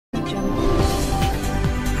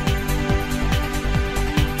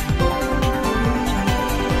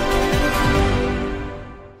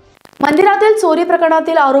मंदिरातील चोरी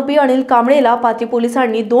प्रकरणातील आरोपी अनिल कांबळेला पाथरी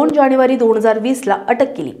पोलिसांनी 2 जानेवारी 2020 ला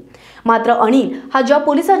अटक केली। मात्र अनिल हा ज्या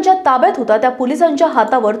पोलिसांच्या ताब्यात होता त्या पोलिसांच्या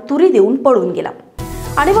हातावर तुरी देऊन पळून गेला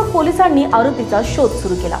आणि मग पोलिसांनी आरोपीचा शोध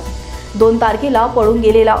सुरू केला। 2 तारखेला पळून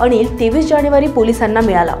गेलेला अनिल 23 जानेवारी पोलिसांना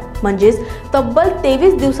मिळाला। म्हणजेच तब्बल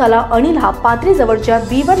 23 दिवसाला अनिल हा पाथरी जवळच्या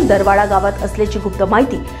B1 दरवाडा गावात असल्याची गुप्त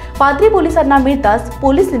माहिती पाथरी पोलिसांना मिळताच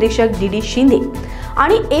पोलीस निरीक्षक डी शिंदे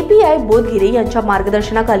आणि API बोधगिरे यांच्या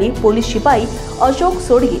मार्गदर्शनाखाली पोलीस शिपाई अशोक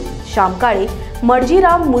सोडगे, श्याम काळे,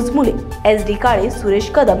 मर्जीराम मुजमुले, SD काळे, सुरेश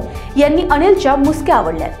कदम यांनी अनिलच्या मुसक्या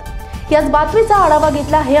आवडल्यात। याच बातमीचा आढावा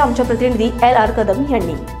घेतला आहे आमच्या प्रतिनिधी LR कदम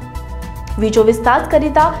यांनी। I24 तास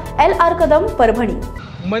करिता LR कदम, परभणी।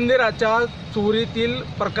 मंदिराच्या चोरीतील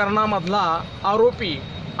प्रकरणामधला आरोपी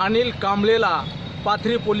अनिल कांबळेला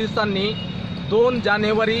पाथरी पोलिसांनी 2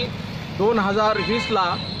 जानेवारी 2020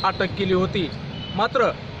 ला अटक केली होती। मात्र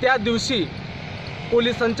त्या दिवशी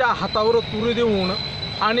पोलिसांच्या हातावर तुरी देऊन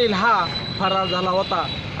अनिल हा फरार झाला होता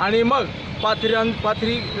आणि मग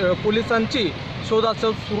पाथरी पोलिसांची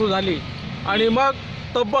शोधाशोध सुरू झाली आणि मग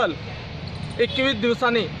तब्बल 21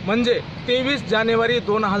 दिवसांनी म्हणजे 23 जानेवारी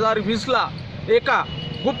 2020 ला एका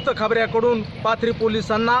गुप्त खबऱ्याकडून पाथरी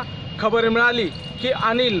पोलिसांना खबर मिळाली की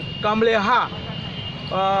अनिल कांबळे हा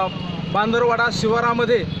बांदरवाडा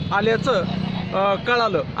शिवारामध्ये आल्याचं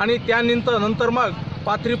कळालं आणि त्यानंतर मग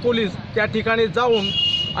पाथरी पोलीस त्या ठिकाणी जाऊन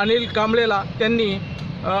अनिल कांबळेला त्यांनी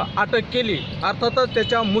अटक केली। अर्थातच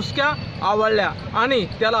त्याच्या मुसक्या आवळल्या आणि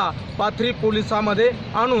त्याला पाथरी पोलिसांमध्ये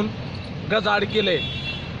आणून गजाआड केले।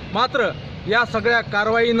 मात्र या सगळ्या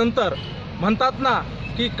कारवाईनंतर म्हणतात ना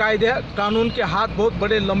की कायदा कानून के हात बहुत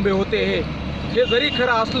बडे लंबे होते हे जरी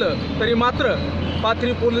खरं असलं तरी मात्र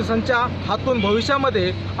पाथरी पोलिसांच्या हातून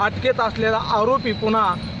भविष्यामध्ये अटकेत असलेला आरोपी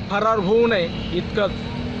पुन्हा फरार होऊ नये इतकंच।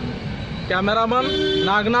 कॅमेरामन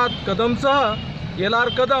नागनाथ कदमसह LR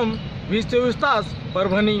कदम, 24 तास,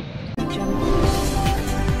 परभणी।